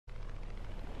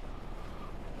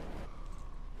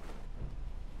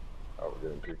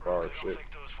Getting too far, I don't shit.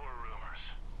 think those were rumors.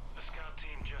 The scout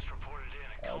team just reported in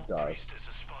a cult Die. priestess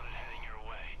is spotted heading your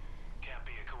way. Can't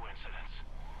be a coincidence.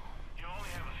 You only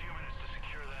have a few minutes to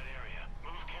secure that area.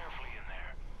 Move carefully in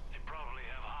there. They probably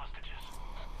have hostages.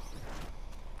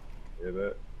 Hear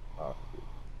that? Oh,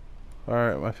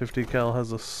 Alright, my 50 cal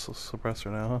has a suppressor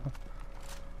now.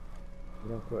 you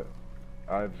don't quit.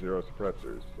 I have 0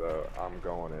 suppressors, so I'm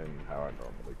going in how I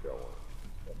normally go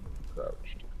in. I'm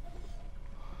crouched.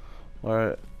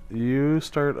 Alright, you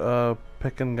start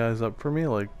picking guys up for me,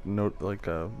 like you know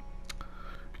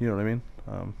what I mean?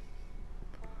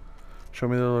 Show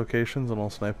me their locations and I'll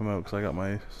snipe them out because I got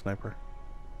my sniper.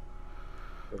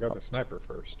 I got the sniper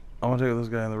first. I want to take out this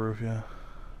guy on the roof, yeah.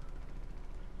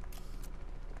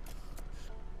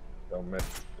 Don't miss.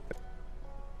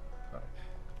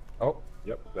 Oh,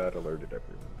 yep, that alerted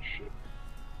everyone. Shit.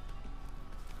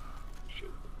 Shit.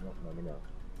 Nope, let me know.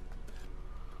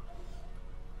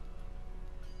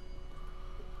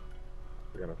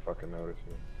 They're gonna fucking notice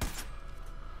me.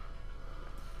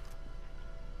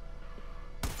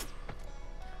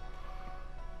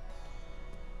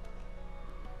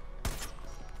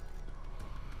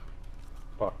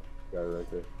 Fuck, guy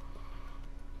right there.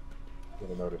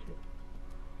 Gonna notice me.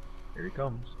 Here he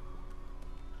comes.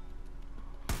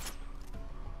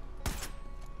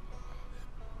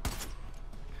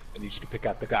 I need you to pick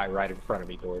out the guy right in front of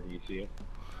me, Dor. Do you see him?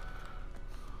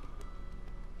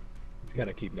 He's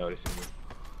gonna keep noticing me.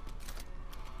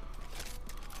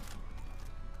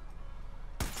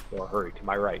 Dor, hurry, to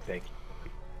my right, thank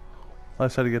you. I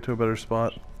just had to get to a better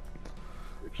spot.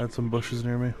 I had some bushes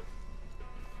near me.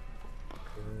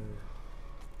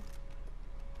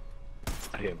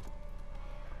 Him.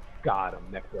 Got him,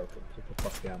 neck broken. Sit the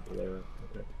fuck down, Polero.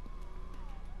 Okay.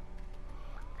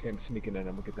 Okay, I'm sneaking in.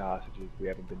 I'm gonna get the hostages. We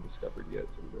haven't been discovered yet,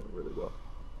 so we're doing really well.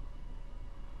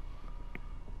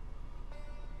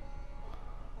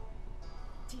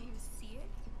 Do you see it?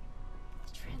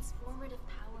 The transformative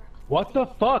power of What the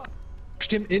fuck?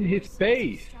 Punched him in his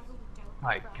face! struggle with doubt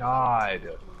My from god.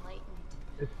 enlightenment.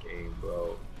 This game,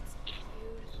 bro. It's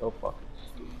cute. So fucking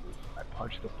stupid. I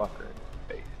punched the fucker in his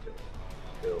face and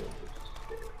still just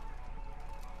staring.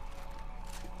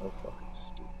 So fucking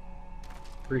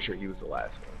stupid. Pretty sure he was the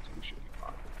last one, so we should be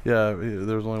fine. Yeah,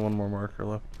 there's only one more marker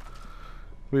left.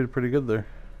 We did pretty good there.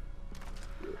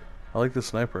 I like the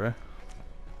sniper, eh?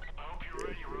 I hope you're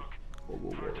ready, Rook.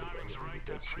 If our timing's right,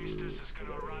 that priestess is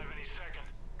gonna arrive any second.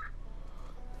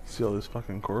 See all these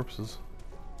fucking corpses.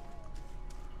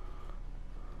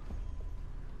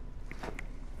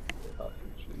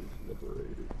 Hostages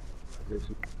liberated. I guess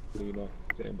you know,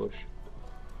 it's ambush.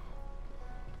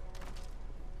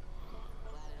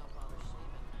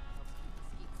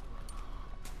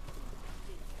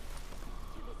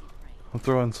 I'm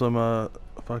throwing some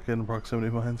fucking proximity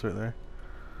mines right there.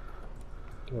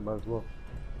 Yeah, might as well.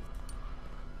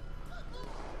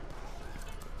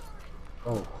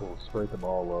 Oh, cool. Spray them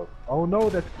all up. Oh no,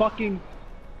 that's fucking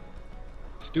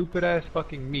stupid ass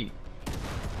fucking meat.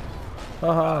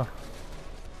 Haha.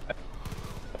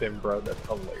 Then, bro, that's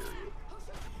hilarious.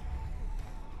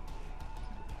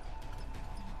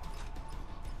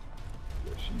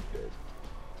 Yeah, she's dead.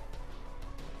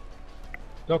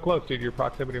 So close, dude. Your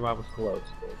proximity mine was close.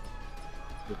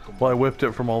 But Well, I whipped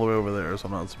it from all the way over there, so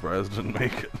I'm not surprised it didn't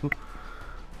make it.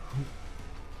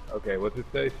 okay, what's it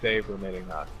say? Save remaining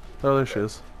hostages. Oh, there she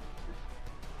is.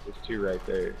 There's 2 right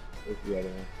there. Where's the other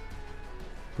one?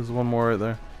 There's one more right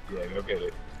there. Yeah, go get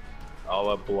it.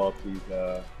 I'll blow up these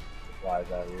supplies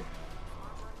out here.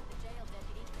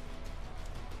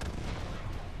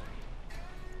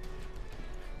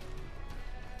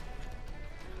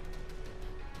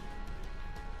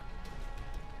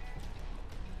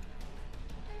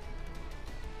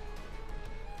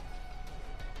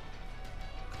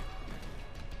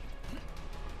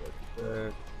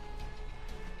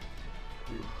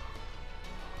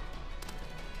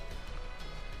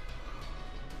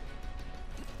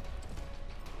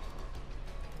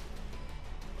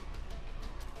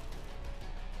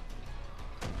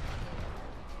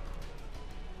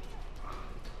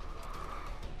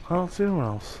 I don't see anyone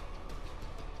else.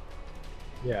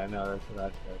 Yeah, no, that's what I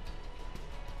said.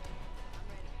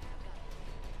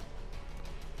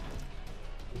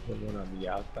 Is there one on the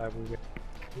outside we get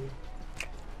to?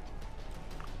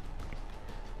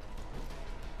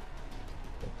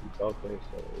 If we both there,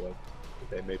 so what? Did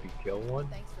they maybe kill one?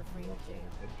 Thanks for freeing Not the paying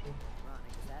jail. attention?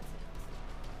 Running, 'cause that's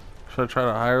it. Should I try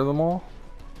to hire them all?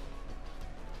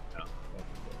 No.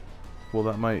 That's Well,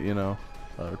 that might, you know,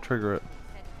 trigger it.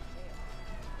 Head to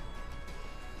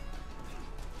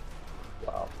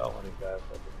jail. wow, felony guys,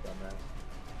 I just done that.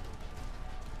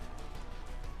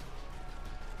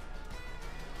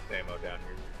 ammo down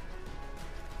here.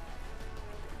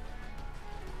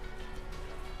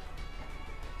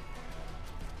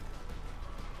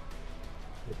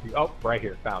 Oh, right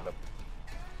here. Found him.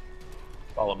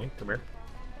 Follow me. Come here.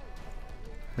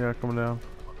 Yeah, coming down.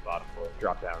 On the bottom floor.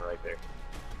 Drop down right there.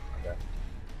 Okay.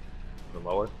 The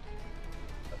lower.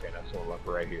 Okay, now someone up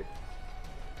right here.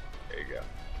 There you go.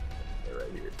 They're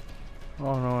right here.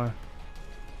 Oh, no way. I'm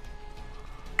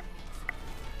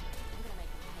gonna make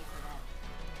you pay for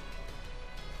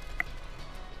that.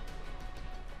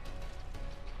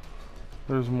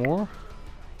 There's more?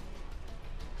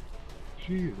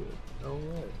 Jesus, no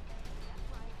way.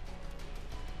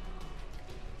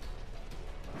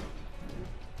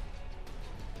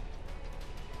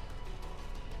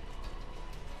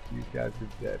 These guys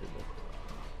are dead in the corner.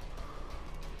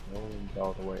 No one's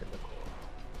all the way in the corner.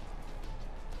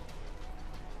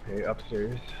 Okay,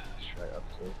 upstairs. Let's try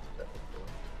upstairs. Second floor.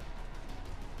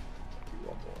 Do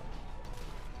one more.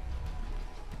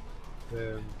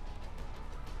 Then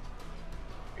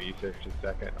you searched the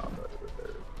second, I'll go to the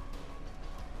third.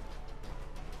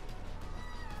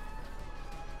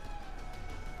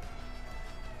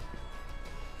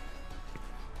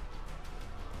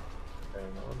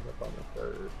 And no one's up on the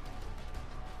third.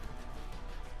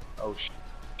 Oh shit.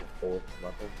 Fourth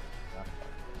level.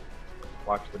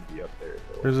 Watch them be up there.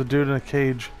 So There's a dude in a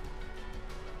cage.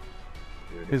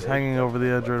 dude, He's there's hanging no over the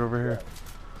edge level. right over here.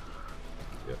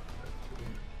 Yep.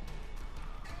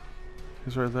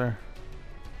 He's right there.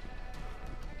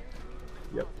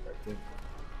 Yep, that's it.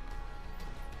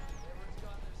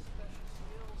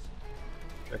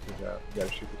 Check this out. You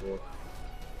gotta shoot the door.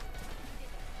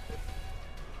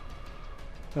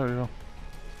 There we go. Rook,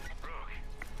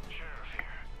 Sheriff here.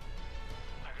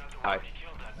 I got the Hi. word you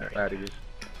killed that Alright, beast. out of here.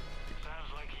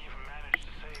 Sounds like you even managed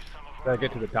to save some of our Gotta get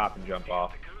to own. the top and jump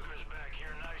off. The Cougars back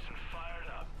here nice and fired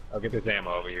up. I'll get this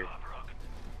ammo over here. Job, Rook.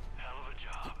 Hell of a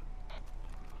job.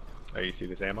 Oh, you see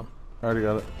this ammo? I already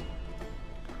got it.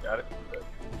 Got it? Good.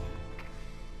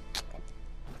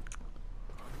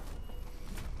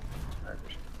 Alright,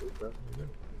 mission complete, bro. You're good.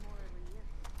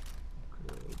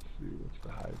 Okay, let's see. What's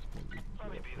the highest one we Let can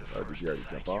me get be the up to? Oh, first did you already to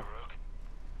jump thank you, off? Rook.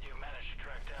 You managed to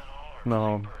track down all our No,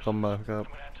 missing I'm persons. coming back up. I'm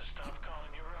gonna have to stop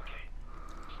calling you Rookie.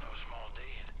 It's no small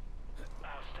deed.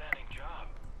 Outstanding job,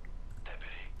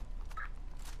 Deputy.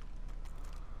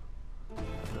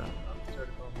 No, I'm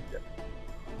starting on the jet.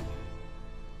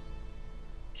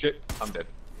 Shit, I'm dead.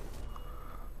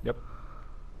 Yep.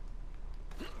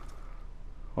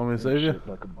 Want me to save you? Shit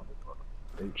like a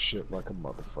motherfucker. Ate shit like a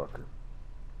motherfucker.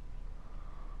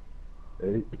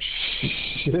 Ate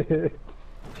shit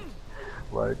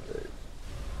like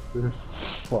a this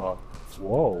fuck.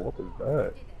 Whoa, what was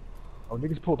that? Oh,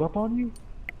 niggas pulled up on you?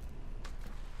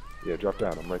 Yeah, drop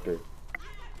down. I'm right there.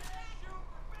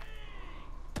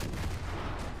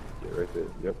 Yeah, right there.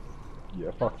 Yep.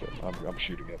 Yeah, fuck them. I'm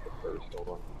shooting at them first. Hold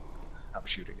on. I'm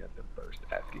shooting at them first,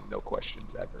 asking no questions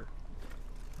ever.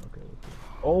 Okay. Let's see.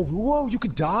 Oh, whoa! You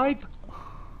could dive?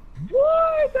 What?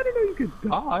 I didn't know you could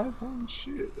dive. Holy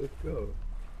shit! Let's go.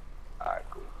 All right,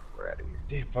 cool. We're out of here.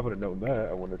 Damn, if I would have known that,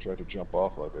 I wouldn't have tried to jump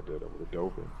off like I did. I would have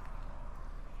dove in.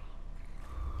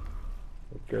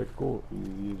 Okay, cool.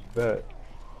 Easy as that.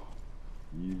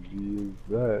 Easy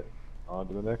as that. On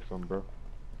to the next one, bro.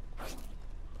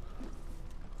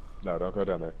 No, don't go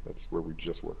down there. That's where we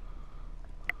just were.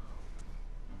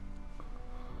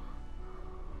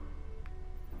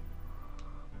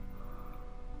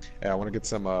 Yeah, I want to get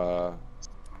some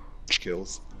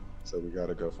kills. So we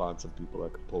gotta go find some people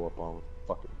that can pull up on with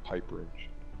fucking pipe wrench.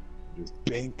 Just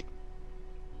bink,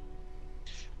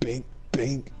 bink,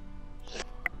 bink.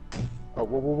 Oh,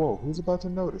 whoa, whoa, whoa! Who's about to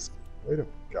notice? Wait a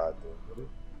goddamn minute.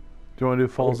 Do you want to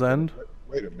do Falls End?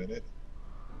 Wait a minute.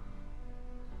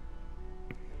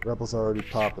 Rebels already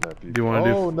popping at people. Do you wanna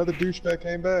do- Oh, another douchebag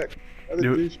came back.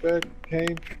 Another Do- douchebag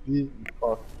came the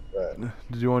fuck back.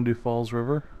 Did you want to do Falls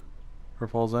River? Or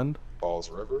Falls End? Falls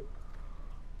River?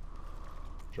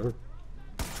 Sure.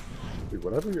 Dude,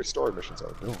 whatever your story missions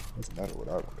are doing, doesn't matter what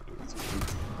I want to do. It's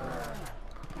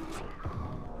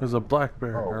There's a black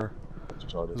bear. Oh. Or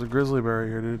retarded. there's a grizzly bear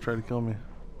here, dude. Try to kill me.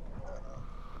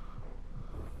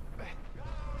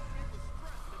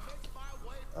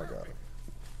 I got him.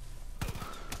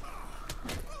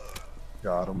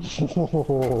 Got him.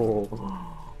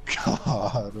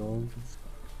 Got him.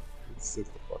 Sit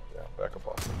the fuck down. Back up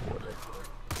off the board.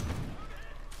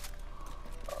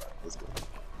 Alright, let's go.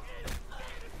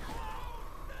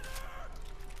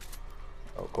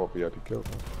 Oh, cool VIP kill.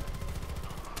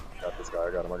 Huh? Got this guy.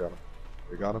 I got him. I got him.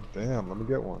 We got him? Damn, let me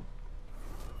get one.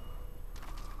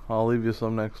 I'll leave you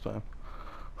some next time.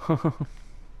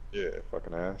 Yeah,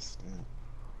 fucking ass. Damn.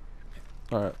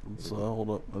 Alright, so hold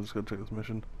up. I'm just gonna check this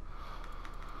mission.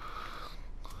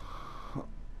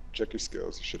 Check your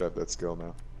skills. You should have that skill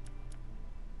now.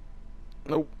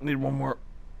 Nope, need one more.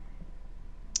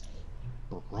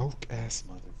 Broke ass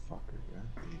motherfucker,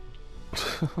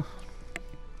 yeah.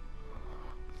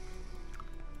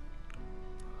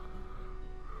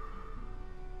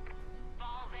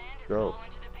 Go.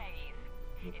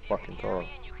 In the fucking car.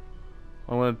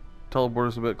 I'm gonna teleport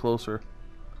us a bit closer.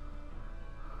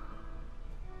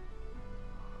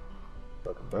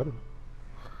 Fucking better.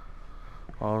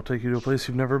 I'll take you to a place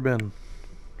you've never been.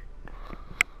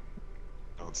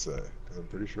 Don't say. Because I'm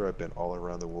pretty sure I've been all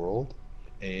around the world.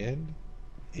 And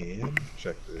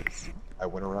check this. I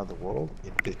went around the world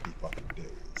in 50 fucking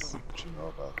days. What you know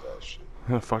about that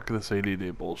shit? Fuck this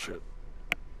ADD bullshit.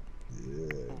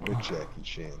 Yeah, with Jackie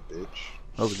Chan, bitch.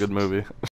 That was a good movie.